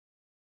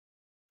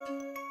Hello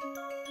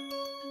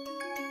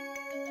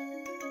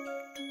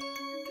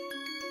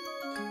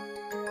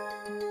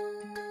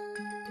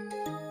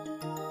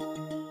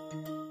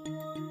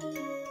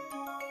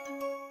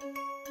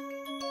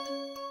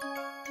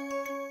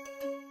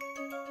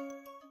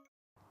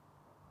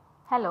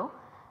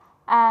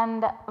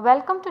and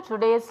welcome to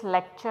today's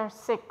lecture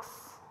 6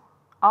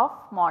 of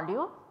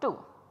module 2.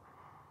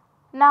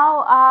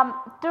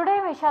 Now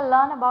today we shall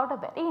learn about a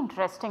very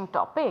interesting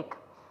topic,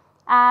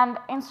 and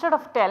instead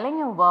of telling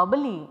you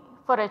verbally,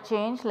 for a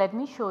change let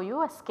me show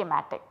you a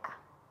schematic.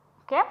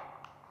 Okay.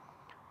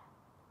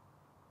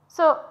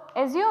 So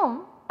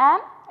assume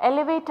an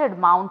elevated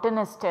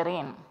mountainous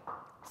terrain,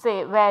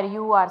 say where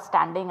you are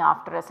standing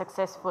after a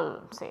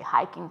successful say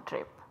hiking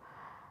trip.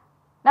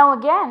 Now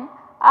again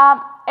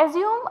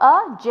assume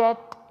a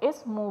jet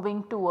is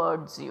moving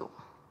towards you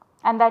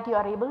and that you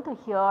are able to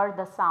hear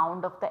the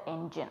sound of the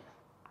engine.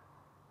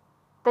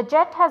 The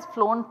jet has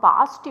flown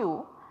past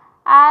you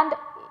and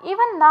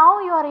even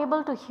now you are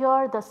able to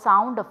hear the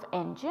sound of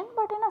engine,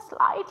 but in a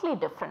slightly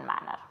different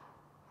manner.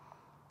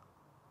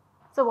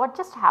 So what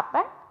just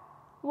happened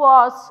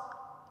was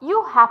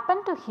you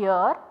happen to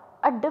hear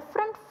a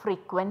different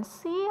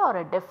frequency or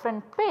a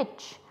different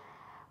pitch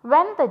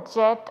when the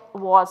jet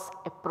was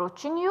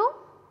approaching you,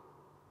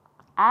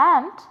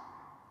 and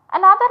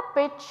another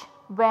pitch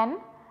when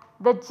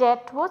the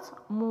jet was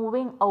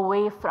moving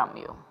away from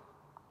you.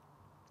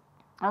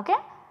 Okay.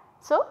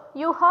 So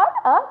you heard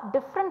a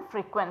different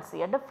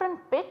frequency, a different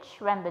pitch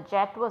when the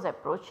jet was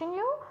approaching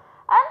you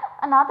and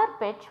another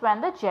pitch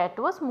when the jet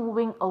was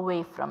moving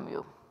away from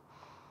you.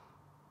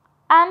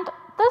 And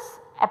this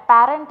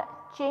apparent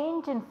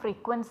change in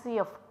frequency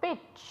of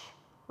pitch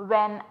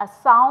when a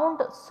sound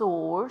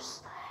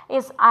source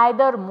is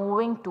either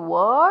moving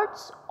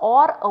towards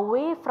or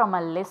away from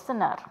a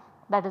listener,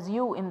 that is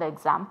you in the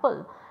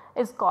example,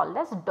 is called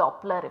as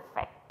Doppler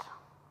effect.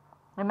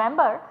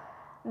 Remember,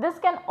 this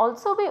can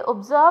also be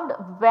observed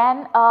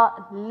when a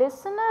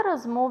listener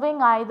is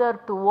moving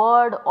either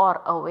toward or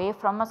away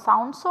from a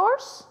sound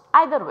source,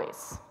 either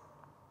ways.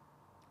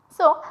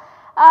 So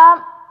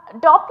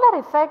Doppler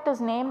effect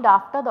is named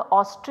after the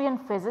Austrian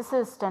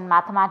physicist and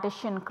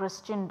mathematician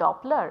Christian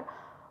Doppler,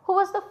 who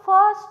was the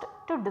first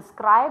to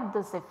describe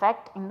this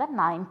effect in the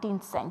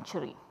 19th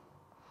century.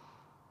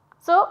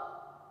 So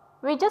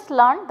we just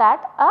learned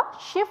that a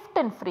shift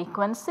in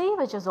frequency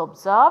which is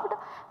observed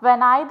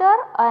when either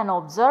an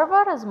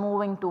observer is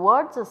moving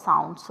towards a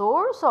sound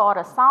source or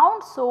a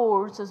sound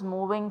source is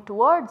moving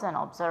towards an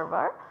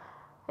observer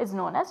is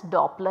known as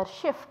Doppler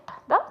shift.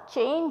 The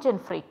change in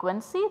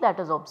frequency that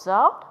is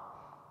observed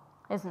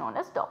is known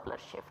as Doppler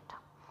shift.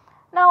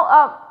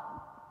 Now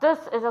this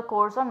is a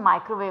course on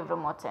microwave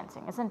remote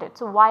sensing, isn't it?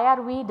 So why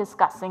are we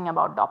discussing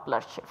about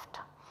Doppler shift?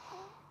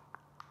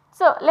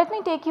 So let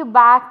me take you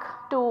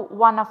back to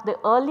one of the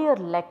earlier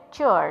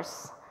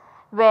lectures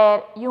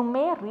where you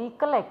may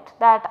recollect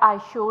that I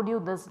showed you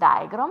this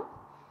diagram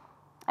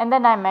and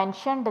then I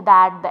mentioned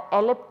that the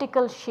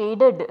elliptical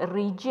shaded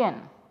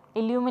region,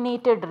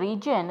 illuminated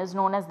region is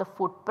known as the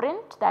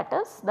footprint, that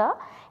is the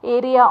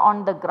area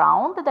on the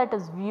ground that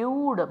is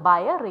viewed by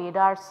a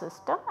radar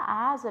system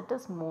as it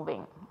is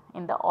moving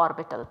in the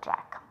orbital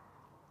track.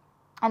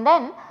 And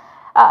then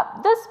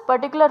this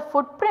particular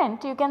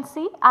footprint you can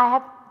see I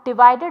have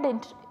divided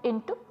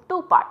into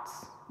two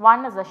parts.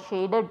 One is a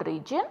shaded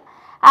region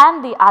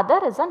and the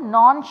other is a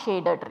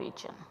non-shaded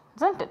region,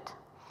 isn't it?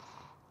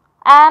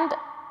 And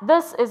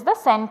this is the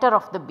center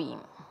of the beam,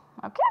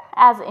 okay,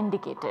 as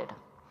indicated.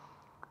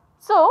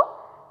 So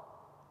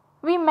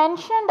we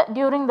mentioned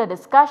during the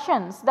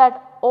discussions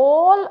that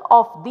all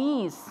of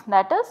these,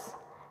 that is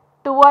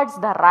towards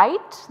the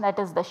right, that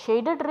is the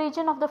shaded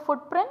region of the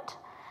footprint,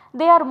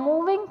 they are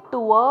moving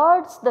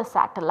towards the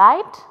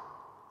satellite,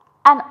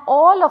 and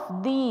all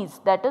of these,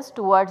 that is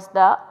towards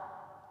the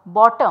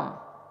bottom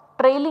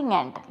trailing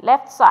end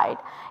left side,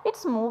 it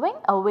is moving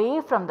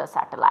away from the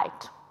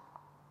satellite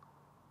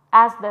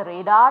as the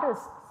radar is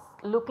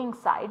looking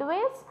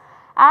sideways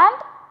and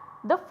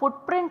the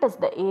footprint is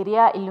the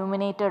area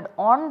illuminated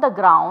on the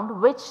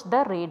ground which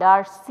the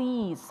radar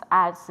sees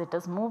as it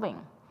is moving.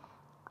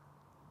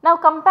 Now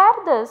compare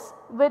this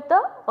with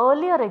the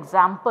earlier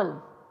example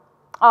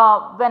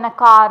when a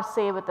car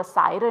say with a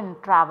siren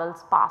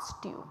travels past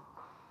you.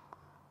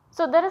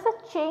 So there is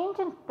a change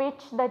in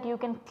pitch that you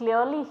can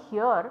clearly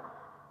hear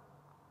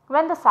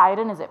when the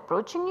siren is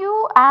approaching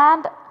you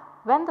and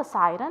when the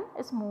siren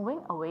is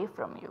moving away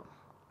from you.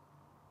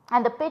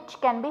 And the pitch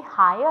can be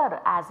higher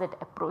as it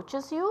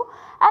approaches you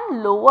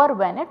and lower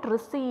when it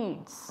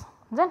recedes,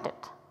 isn't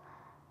it?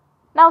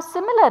 Now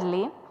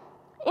similarly,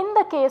 in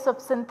the case of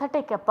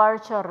synthetic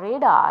aperture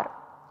radar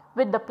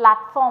with the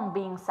platform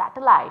being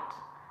satellite,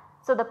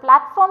 so the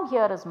platform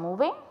here is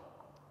moving,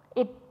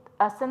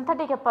 a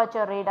synthetic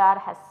aperture radar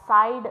has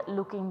side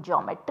looking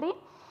geometry,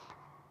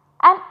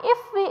 and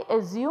if we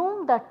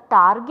assume the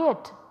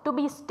target to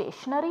be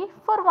stationary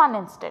for one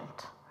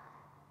instant,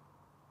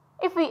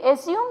 if we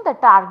assume the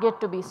target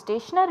to be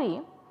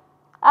stationary,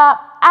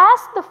 as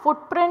the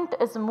footprint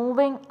is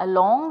moving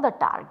along the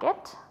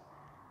target,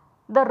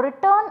 the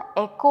return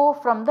echo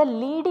from the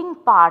leading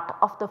part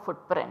of the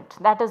footprint,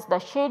 that is the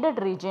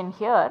shaded region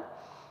here,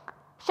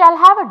 shall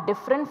have a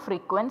different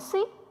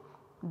frequency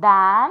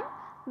than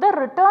the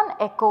return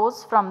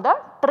echoes from the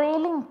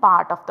trailing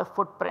part of the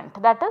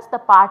footprint, that is the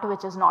part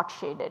which is not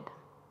shaded.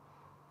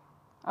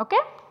 Okay?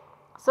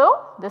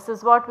 So, this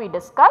is what we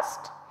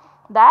discussed,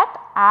 that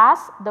as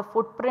the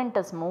footprint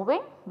is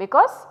moving,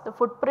 because the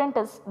footprint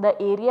is the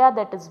area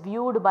that is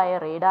viewed by a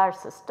radar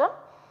system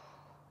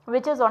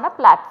which is on a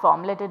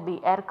platform, let it be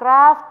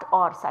aircraft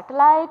or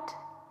satellite.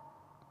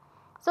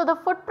 So, the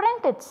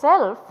footprint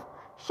itself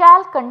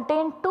shall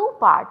contain two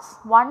parts,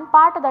 one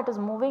part that is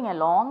moving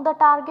along the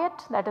target,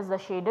 that is the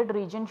shaded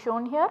region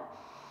shown here,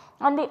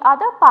 and the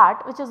other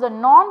part which is the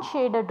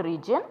non-shaded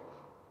region,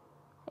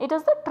 it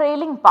is the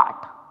trailing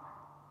part.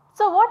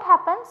 So, what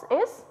happens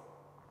is,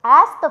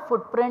 as the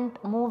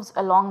footprint moves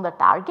along the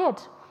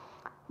target,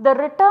 the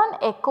return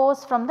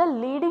echoes from the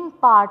leading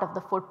part of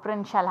the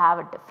footprint shall have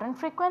a different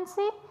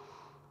frequency,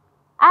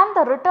 and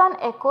the return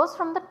echoes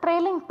from the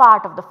trailing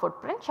part of the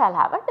footprint shall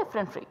have a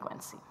different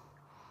frequency.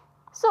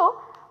 So,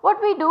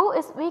 what we do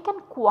is we can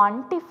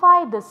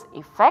quantify this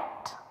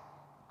effect,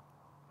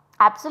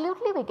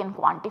 absolutely we can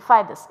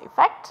quantify this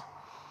effect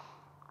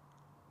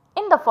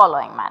in the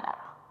following manner.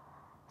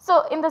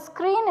 So, in the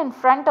screen in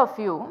front of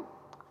you,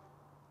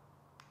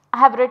 I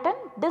have written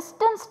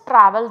distance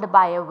travelled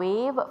by a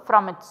wave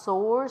from its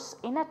source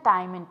in a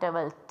time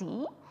interval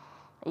t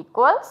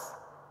equals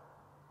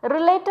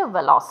relative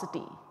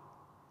velocity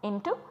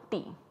into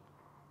t.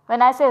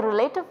 When I say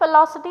relative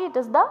velocity, it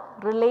is the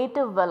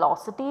relative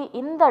velocity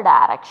in the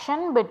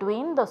direction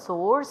between the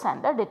source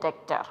and the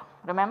detector.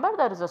 Remember,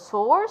 there is a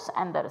source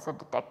and there is a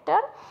detector.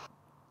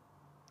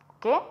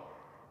 Okay.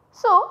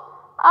 So,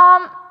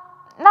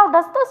 now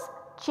does this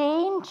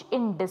change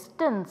in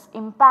distance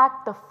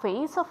impact the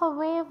phase of a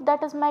wave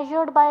that is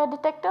measured by a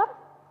detector?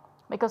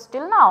 Because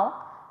till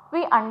now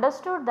we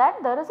understood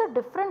that there is a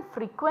different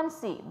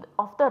frequency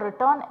of the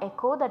return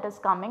echo that is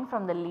coming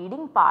from the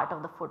leading part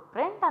of the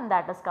footprint and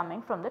that is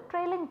coming from the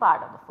trailing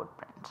part of the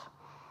footprint.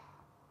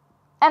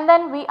 And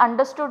then we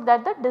understood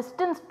that the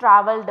distance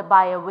travelled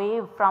by a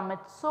wave from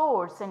its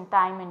source in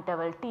time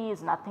interval t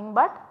is nothing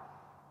but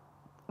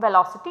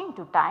velocity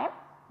into time.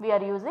 We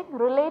are using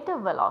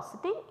relative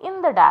velocity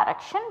in the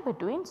direction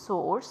between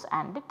source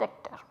and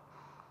detector.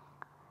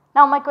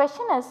 Now, my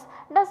question is,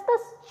 does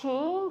this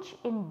change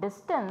in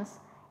distance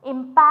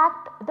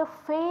impact the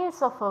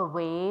phase of a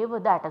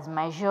wave that is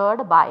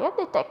measured by a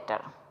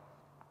detector?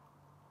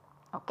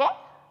 Okay.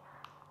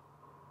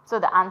 So,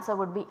 the answer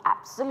would be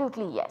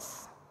absolutely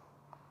yes.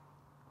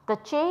 The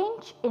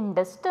change in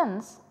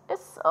distance is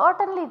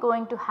certainly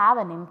going to have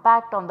an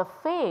impact on the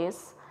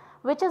phase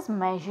which is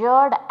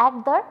measured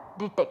at the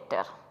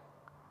detector.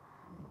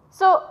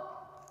 So,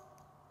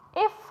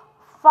 if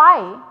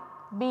phi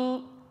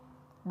be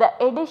the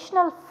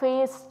additional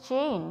phase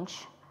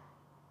change,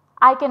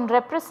 I can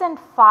represent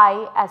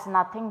phi as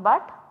nothing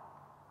but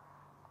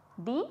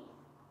d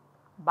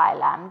by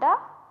lambda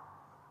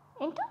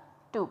into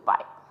 2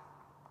 pi.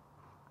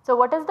 So,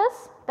 what is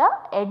this? The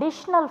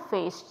additional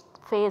phase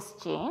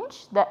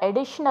change, the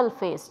additional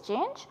phase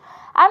change,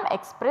 I am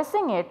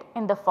expressing it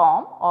in the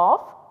form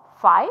of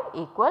phi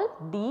equal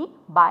d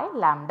by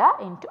lambda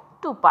into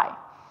 2 pi.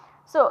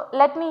 So,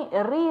 let me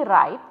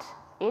rewrite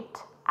it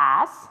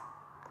as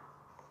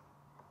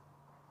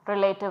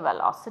relative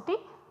velocity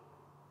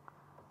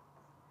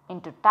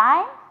into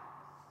time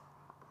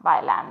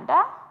by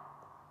lambda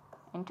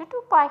into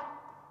 2 pi.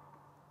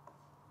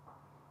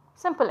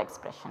 Simple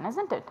expression, is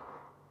not it?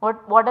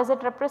 What does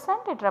it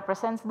represent? It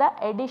represents the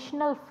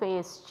additional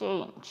phase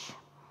change.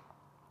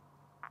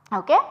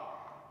 Okay.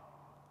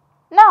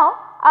 Now,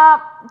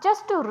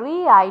 just to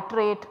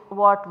reiterate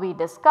what we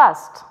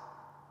discussed,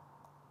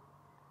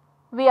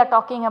 we are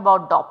talking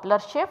about Doppler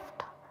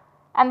shift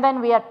and then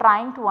we are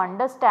trying to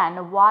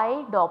understand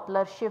why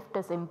Doppler shift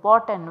is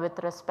important with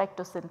respect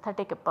to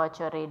synthetic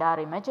aperture radar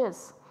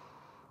images.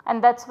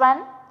 And that is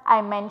when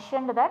I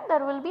mentioned that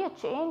there will be a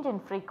change in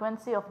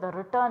frequency of the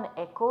return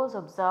echoes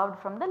observed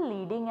from the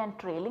leading and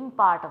trailing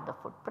part of the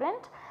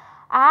footprint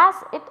as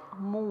it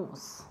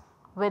moves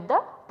with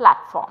the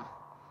platform.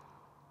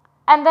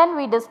 And then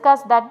we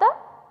discussed that the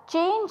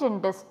change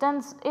in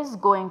distance is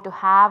going to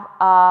have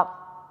a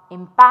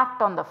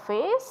impact on the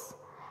phase,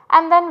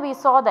 and then we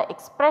saw the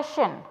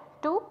expression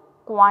to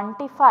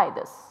quantify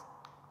this.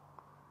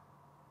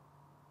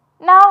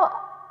 Now,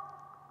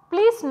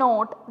 please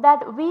note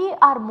that we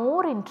are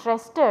more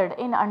interested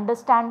in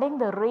understanding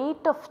the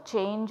rate of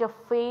change of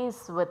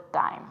phase with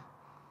time,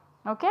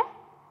 okay?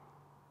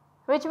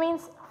 Which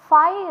means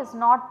phi is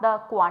not the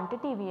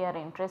quantity we are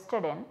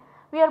interested in,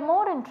 we are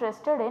more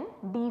interested in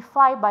d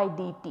phi by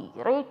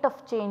dt, rate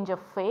of change of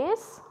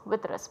phase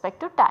with respect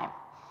to time.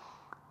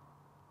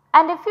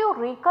 And if you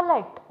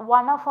recollect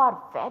one of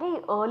our very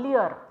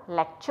earlier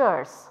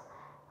lectures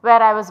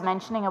where I was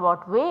mentioning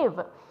about wave,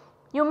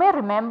 you may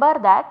remember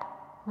that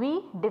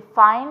we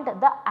defined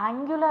the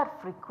angular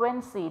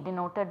frequency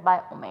denoted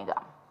by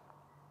omega.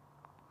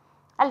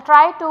 I will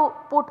try to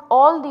put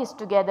all these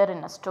together in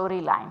a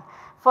storyline.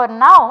 For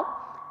now,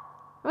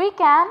 we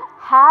can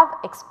have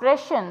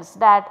expressions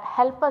that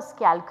help us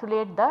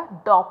calculate the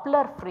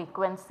Doppler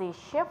frequency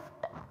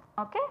shift,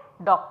 okay,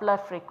 Doppler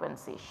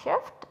frequency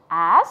shift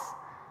as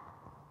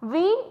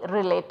V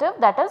relative,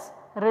 that is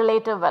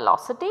relative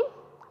velocity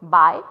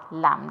by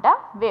lambda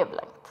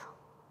wavelength.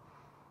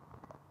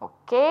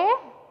 Okay.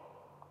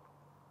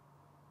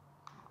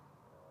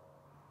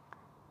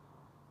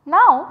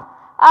 Now,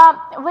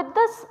 with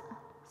this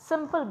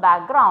simple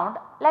background,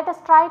 let us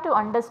try to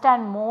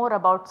understand more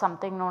about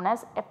something known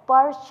as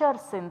aperture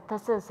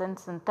synthesis in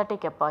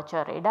synthetic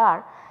aperture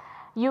radar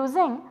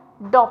using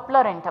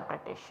Doppler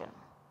interpretation.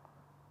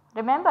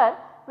 Remember,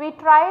 we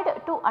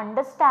tried to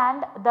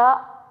understand the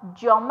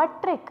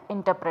geometric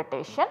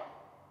interpretation.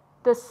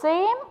 The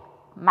same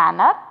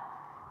manner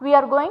we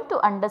are going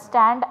to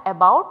understand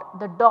about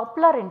the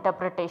Doppler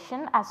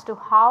interpretation as to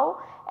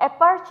how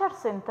aperture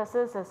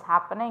synthesis is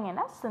happening in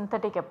a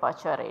synthetic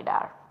aperture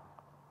radar.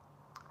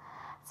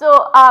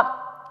 So,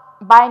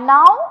 by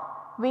now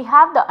we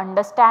have the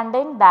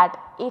understanding that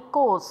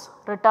echoes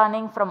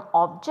returning from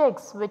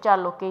objects which are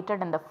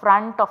located in the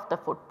front of the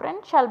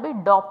footprint shall be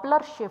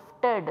Doppler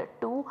shifted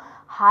to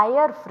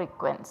higher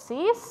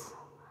frequencies,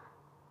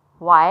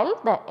 while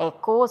the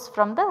echoes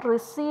from the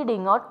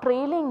receding or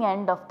trailing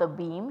end of the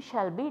beam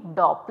shall be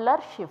Doppler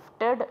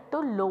shifted to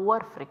lower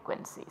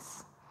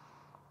frequencies.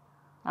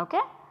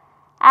 Okay?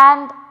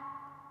 And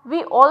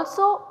we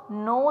also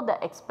know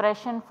the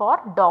expression for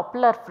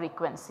Doppler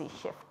frequency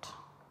shift.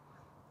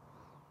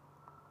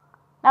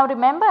 Now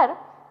remember,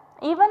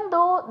 even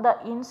though the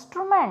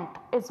instrument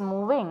is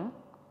moving,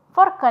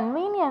 for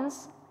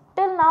convenience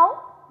till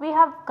now we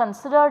have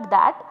considered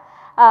that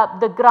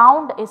the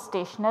ground is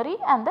stationary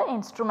and the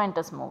instrument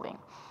is moving.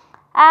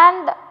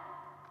 And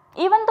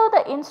even though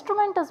the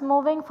instrument is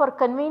moving, for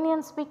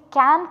convenience we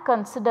can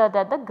consider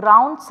that the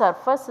ground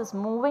surface is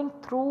moving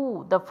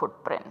through the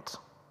footprint.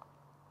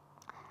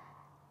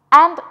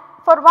 And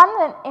for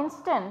one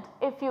instant,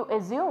 if you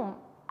assume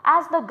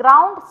as the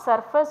ground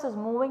surface is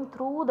moving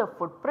through the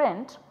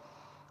footprint,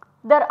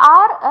 there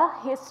are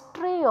a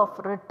history of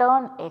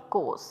return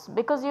echoes,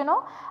 because you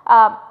know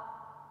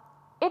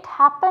it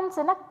happens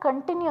in a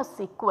continuous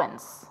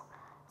sequence.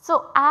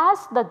 So,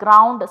 as the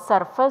ground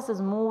surface is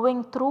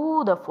moving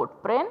through the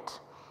footprint,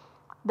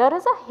 there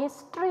is a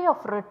history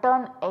of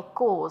return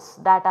echoes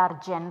that are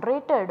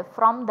generated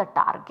from the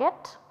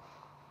target,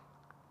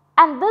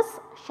 and this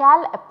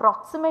shall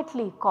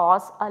approximately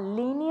cause a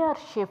linear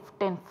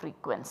shift in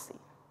frequency,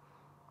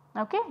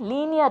 okay,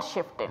 linear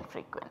shift in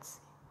frequency.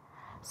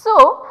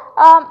 So,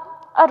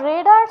 a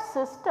radar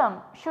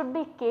system should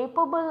be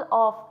capable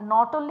of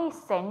not only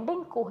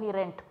sending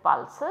coherent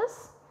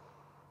pulses,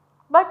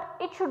 but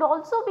it should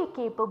also be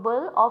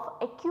capable of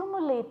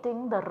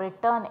accumulating the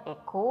return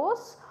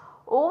echoes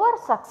over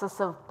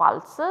successive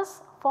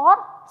pulses for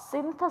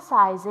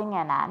synthesizing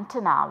an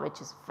antenna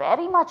which is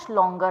very much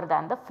longer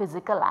than the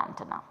physical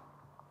antenna.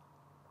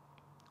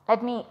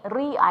 Let me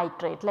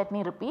reiterate, let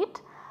me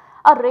repeat.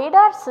 A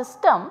radar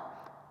system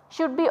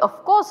should be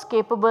of course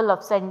capable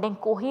of sending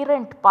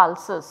coherent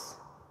pulses.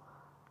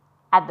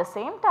 At the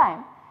same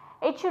time,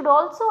 it should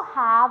also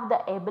have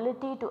the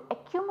ability to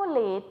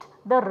accumulate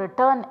the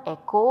return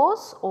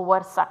echoes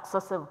over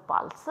successive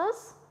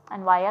pulses.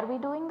 And why are we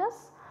doing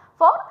this?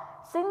 For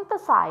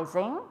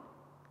synthesizing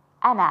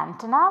an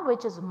antenna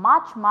which is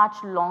much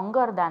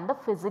longer than the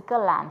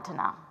physical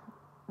antenna.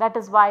 That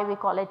is why we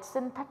call it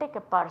synthetic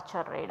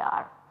aperture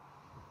radar.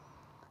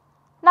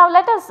 Now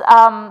let us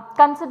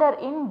consider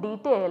in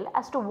detail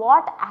as to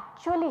what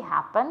actually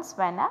happens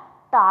when a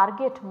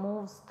target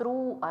moves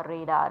through a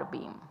radar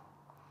beam.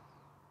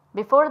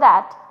 Before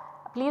that,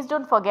 please do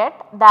not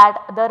forget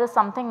that there is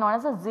something known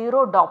as a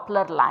zero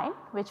Doppler line,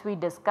 which we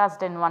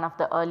discussed in one of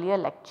the earlier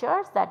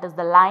lectures, that is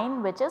the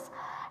line which is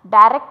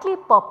directly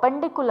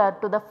perpendicular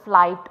to the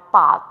flight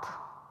path.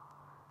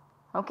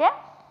 Okay?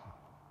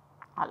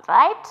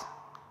 Alright.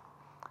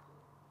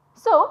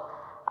 So,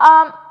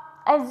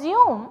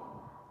 assume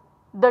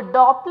the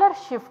Doppler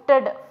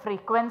shifted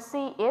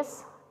frequency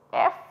is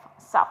f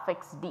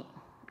suffix d.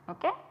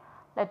 Okay.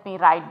 Let me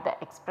write the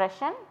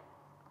expression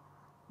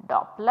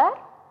Doppler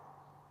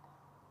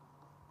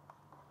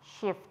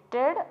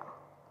shifted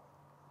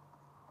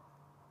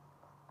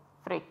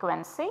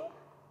frequency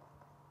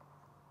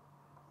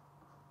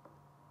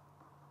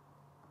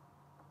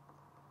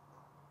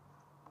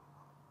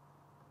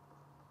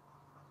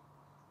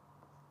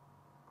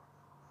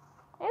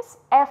is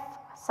f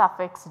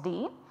suffix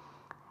d,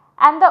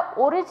 and the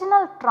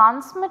original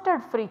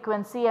transmitted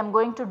frequency I am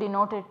going to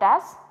denote it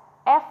as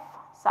f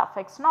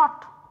suffix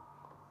naught.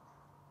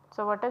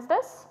 So, what is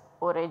this?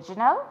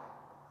 Original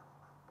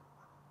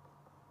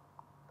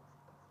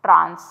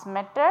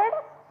transmitted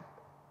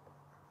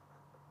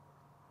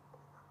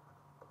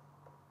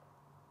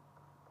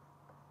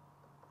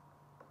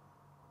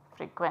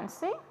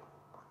frequency.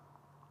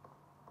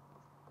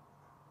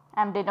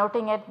 I am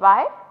denoting it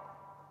by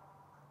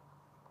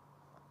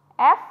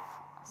f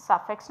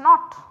suffix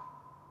naught.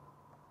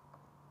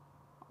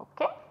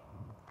 Okay.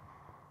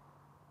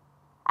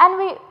 And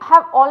we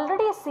have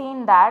already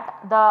seen that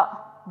the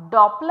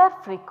Doppler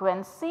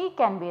frequency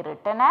can be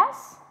written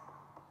as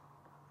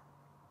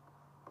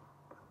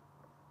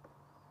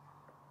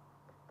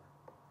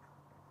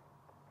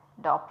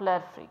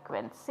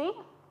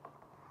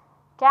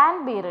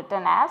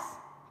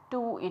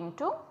two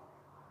into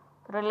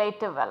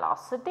relative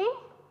velocity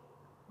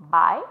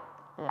by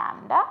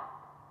lambda.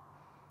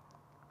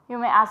 You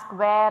may ask,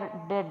 where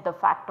did the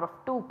factor of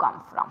 2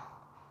 come from?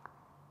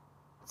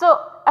 So,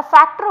 a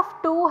factor of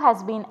 2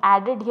 has been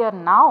added here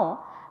now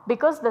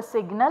because the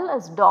signal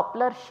is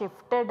Doppler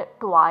shifted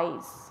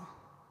twice,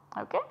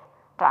 okay,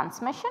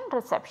 transmission,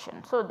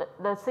 reception. So,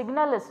 the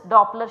signal is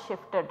Doppler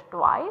shifted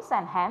twice,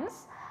 and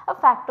hence a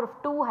factor of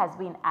 2 has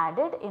been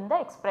added in the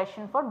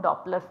expression for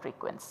Doppler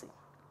frequency.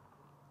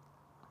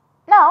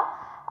 Now,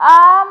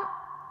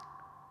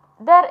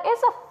 there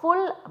is a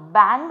full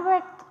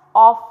bandwidth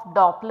of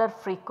Doppler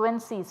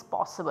frequencies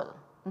possible,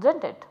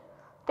 isn't it?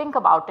 Think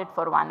about it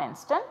for one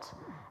instant.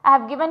 I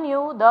have given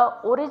you the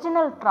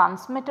original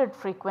transmitted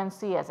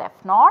frequency as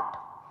f0,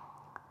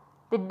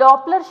 the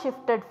Doppler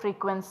shifted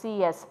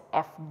frequency as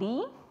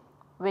fd,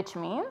 which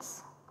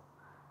means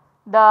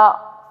the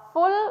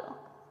full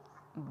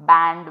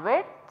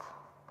bandwidth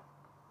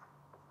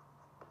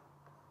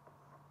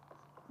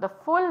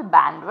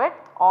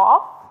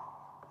of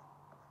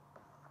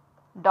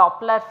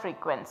Doppler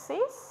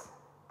frequencies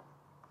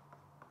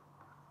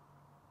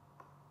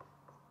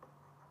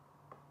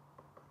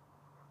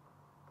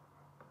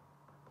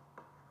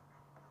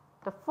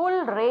the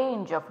full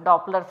range of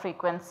Doppler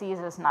frequencies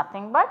is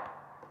nothing but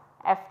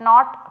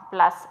f0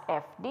 plus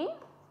fd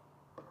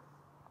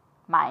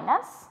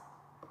minus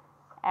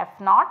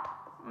f0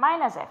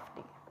 minus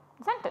fd,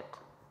 isn't it?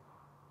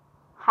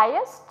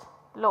 Highest,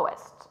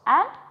 lowest,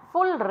 and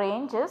full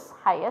range is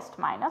highest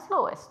minus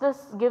lowest.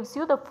 This gives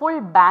you the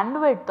full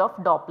bandwidth of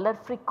Doppler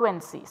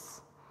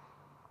frequencies.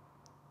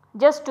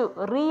 Just to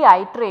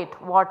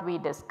reiterate what we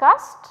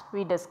discussed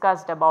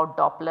about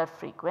Doppler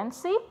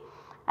frequency,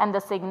 and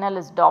the signal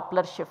is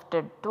Doppler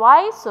shifted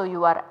twice. So,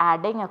 you are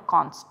adding a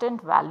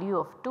constant value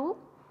of 2,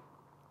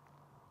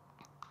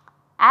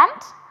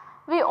 and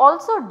we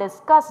also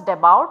discussed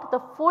about the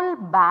full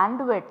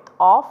bandwidth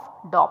of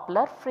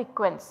Doppler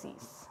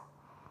frequencies.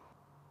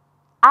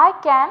 I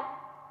can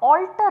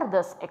alter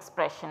this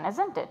expression,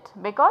 isn't it,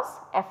 because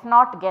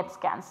f0 gets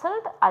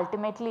cancelled,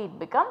 ultimately it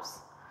becomes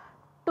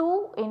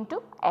 2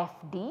 into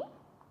fd,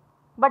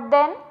 but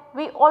then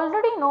we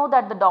already know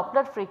that the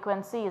Doppler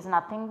frequency is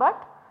nothing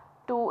but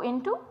 2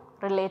 into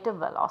relative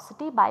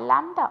velocity by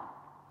lambda.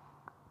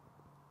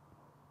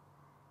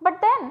 But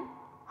then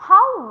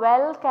how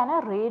well can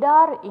a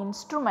radar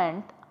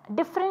instrument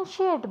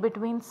differentiate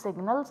between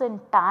signals in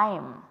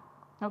time?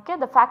 Okay,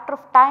 the factor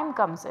of time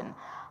comes in.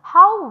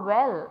 How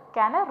well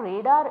can a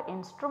radar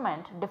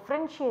instrument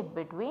differentiate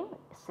between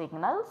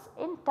signals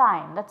in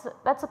time? That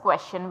is a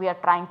question we are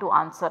trying to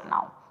answer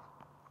now.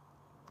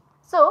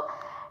 So,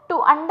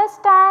 to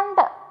understand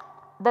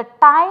the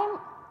time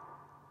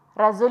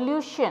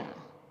resolution,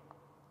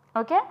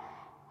 okay,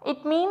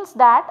 it means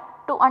that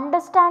to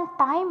understand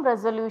time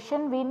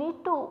resolution we need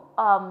to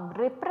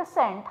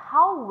represent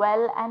how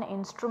well an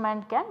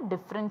instrument can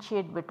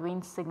differentiate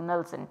between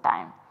signals in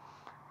time.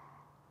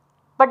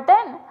 But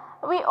then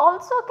we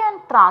also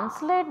can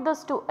translate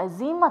this to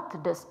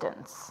azimuth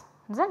distance,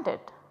 isn't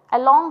it,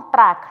 along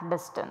track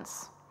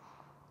distance.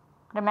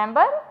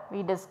 Remember,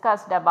 we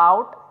discussed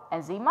about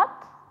azimuth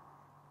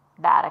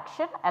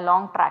direction,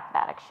 along track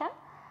direction,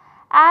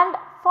 and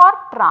for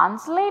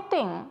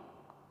translating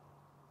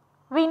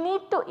we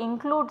need to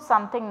include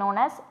something known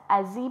as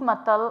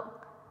azimuthal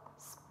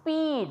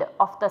speed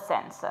of the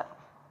sensor,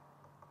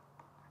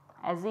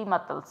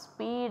 azimuthal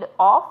speed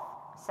of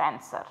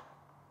sensor.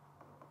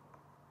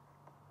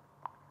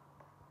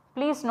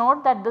 Please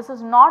note that this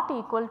is not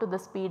equal to the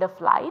speed of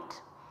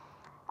light.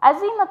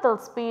 Azimuthal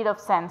speed of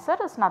sensor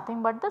is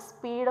nothing but the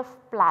speed of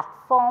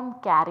platform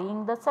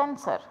carrying the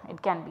sensor.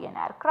 It can be an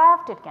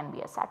aircraft, it can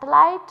be a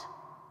satellite.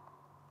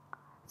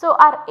 So,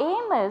 our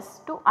aim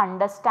is to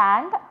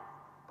understand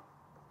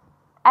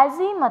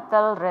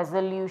azimuthal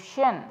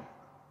resolution,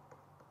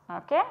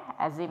 okay,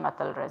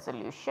 azimuthal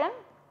resolution.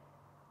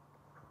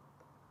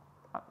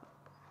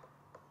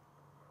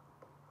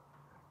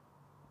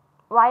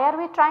 Why are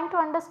we trying to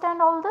understand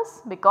all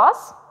this?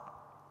 Because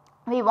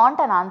we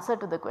want an answer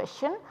to the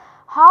question,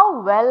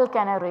 how well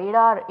can a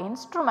radar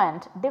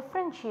instrument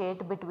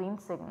differentiate between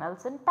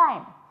signals in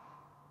time?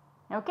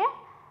 Okay.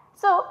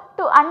 So,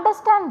 to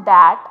understand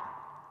that,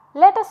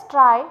 let us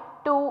try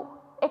to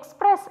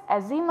express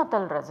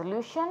azimuthal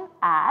resolution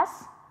as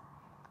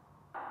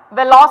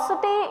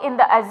velocity in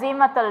the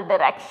azimuthal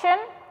direction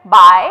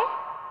by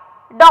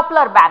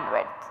Doppler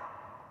bandwidth.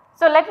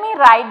 So, let me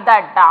write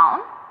that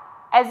down.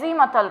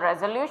 Azimuthal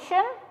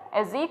resolution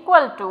is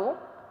equal to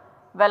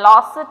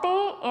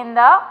velocity in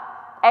the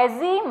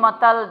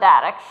azimuthal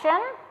direction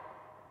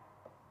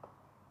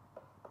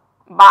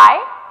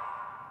by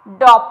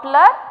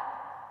Doppler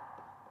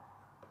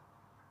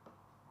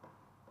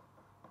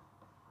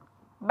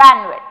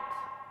bandwidth.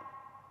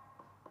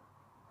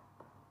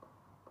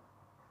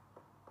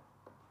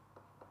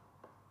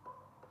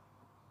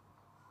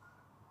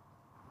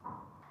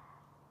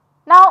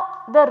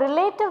 the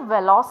relative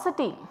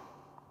velocity,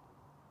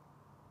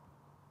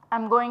 I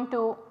am going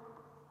to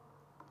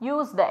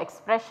use the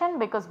expression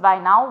because by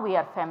now we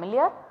are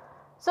familiar.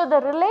 So,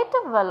 the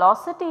relative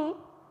velocity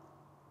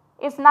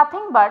is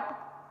nothing but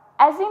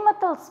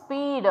azimuthal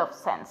speed of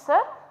sensor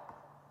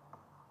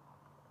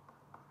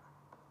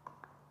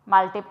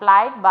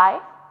multiplied by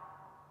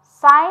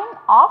sine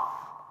of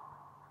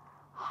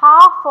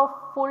half of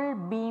full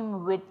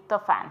beam width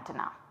of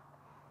antenna.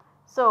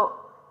 So,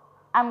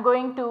 I am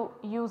going to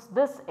use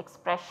this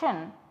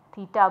expression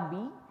theta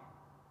b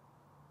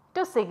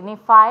to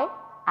signify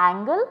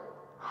angle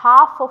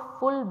half of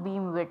full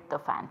beam width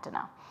of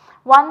antenna.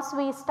 Once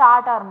we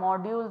start our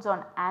modules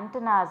on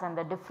antennas and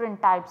the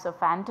different types of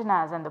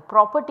antennas and the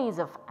properties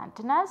of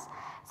antennas,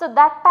 so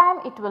that time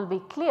it will be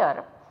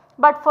clear.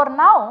 But for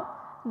now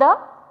the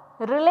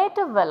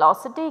relative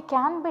velocity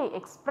can be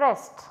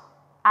expressed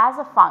as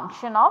a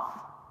function of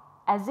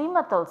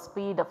azimuthal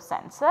speed of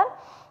sensor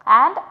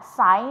and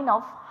sine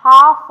of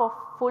half of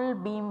full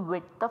beam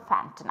width of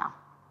antenna.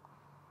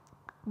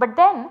 But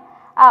then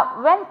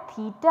when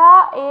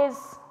theta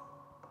is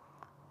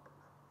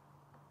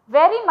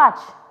very much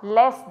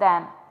less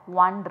than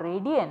 1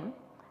 radian,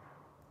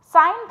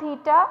 sine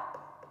theta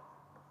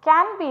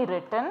can be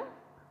written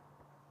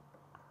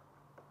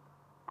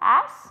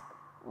as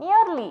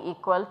nearly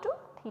equal to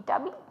theta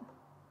b.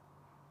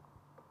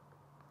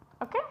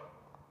 Okay.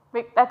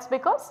 That is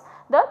because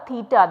the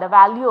theta, the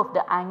value of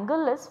the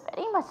angle is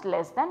very much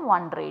less than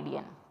 1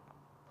 radian.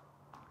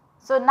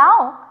 So,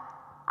 now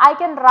I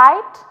can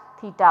write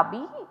theta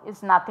b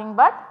is nothing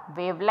but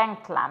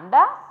wavelength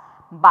lambda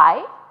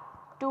by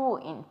 2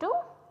 into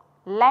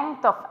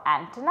length of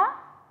antenna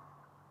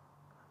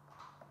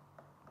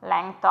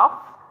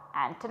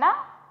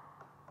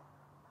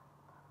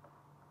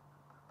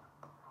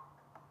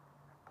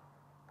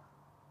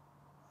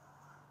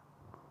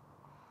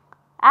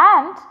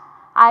and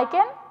I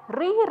can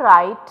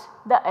rewrite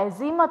the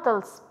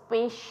azimuthal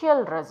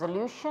spatial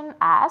resolution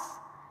as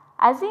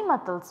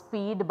azimuthal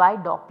speed by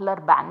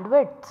Doppler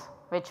bandwidth,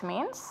 which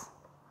means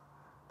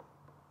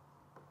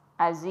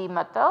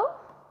azimuthal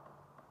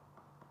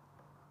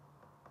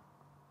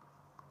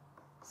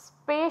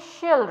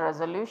spatial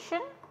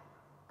resolution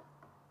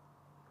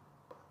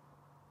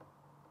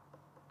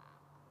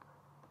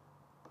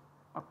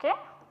okay.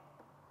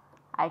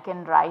 I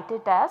can write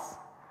it as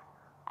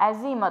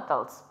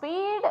azimuthal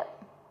speed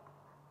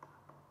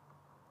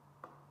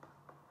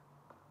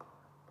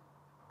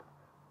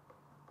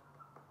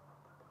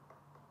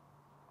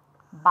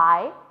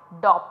by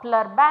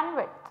Doppler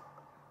bandwidth.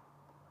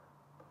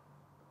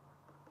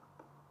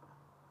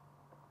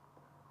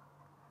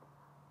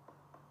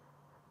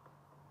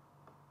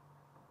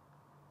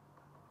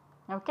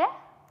 Okay.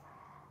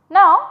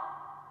 Now,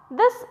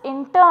 this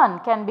in turn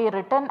can be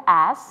written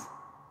as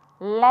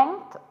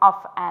length of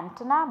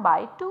antenna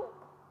by 2.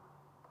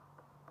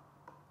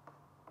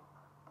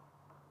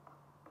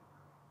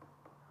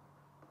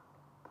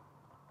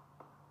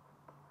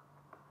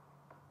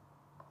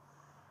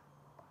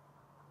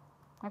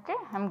 Okay.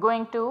 I am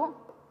going to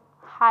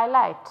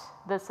highlight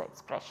this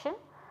expression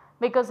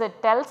because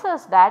it tells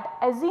us that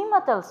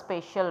azimuthal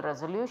spatial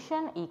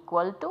resolution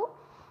equal to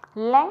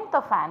length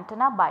of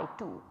antenna by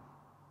 2.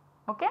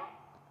 Okay.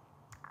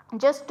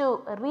 Just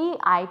to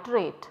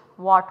reiterate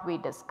what we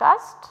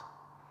discussed.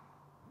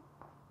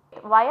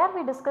 Why are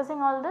we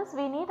discussing all this?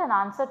 We need an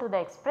answer to the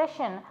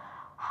expression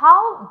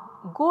how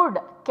good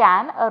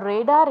can a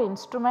radar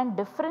instrument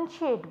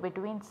differentiate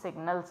between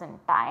signals in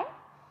time,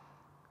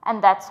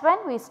 and that is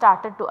when we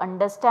started to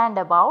understand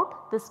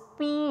about the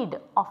speed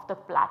of the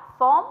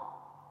platform.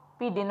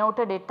 We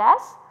denoted it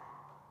as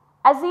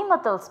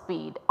azimuthal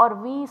speed or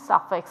V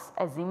suffix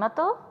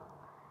azimuthal,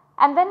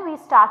 and then we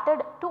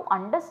started to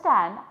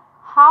understand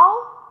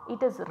how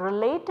it is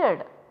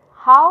related,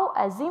 how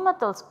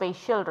azimuthal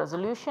spatial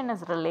resolution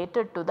is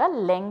related to the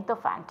length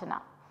of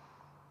antenna.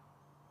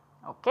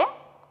 Okay.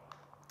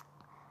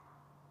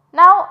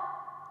 Now,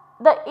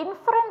 the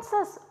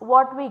inferences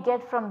what we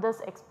get from this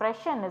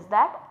expression is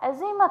that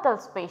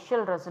azimuthal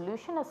spatial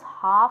resolution is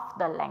half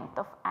the length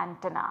of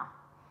antenna.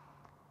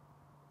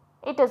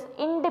 It is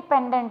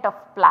independent of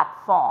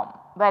platform,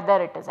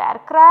 whether it is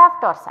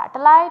aircraft or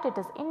satellite, it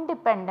is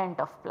independent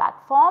of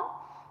platform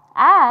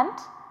and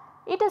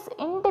it is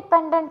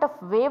independent of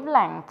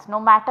wavelength. No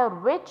matter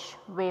which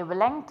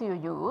wavelength you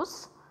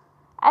use,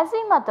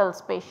 azimuthal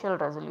spatial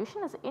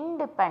resolution is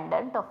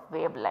independent of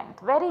wavelength.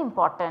 Very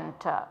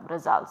important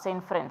results,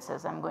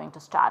 inferences. I am going to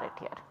star it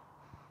here.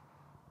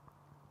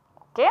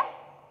 Okay.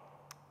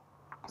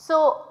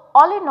 So,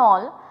 all in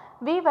all,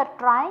 we were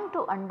trying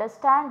to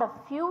understand a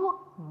few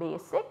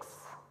basics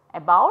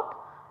about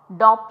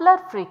Doppler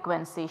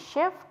frequency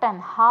shift and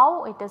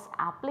how it is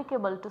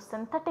applicable to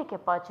synthetic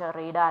aperture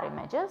radar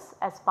images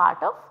as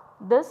part of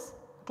this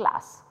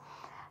class.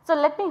 So,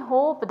 let me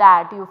hope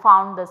that you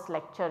found this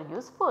lecture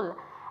useful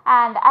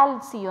and I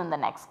will see you in the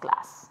next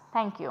class.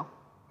 Thank you.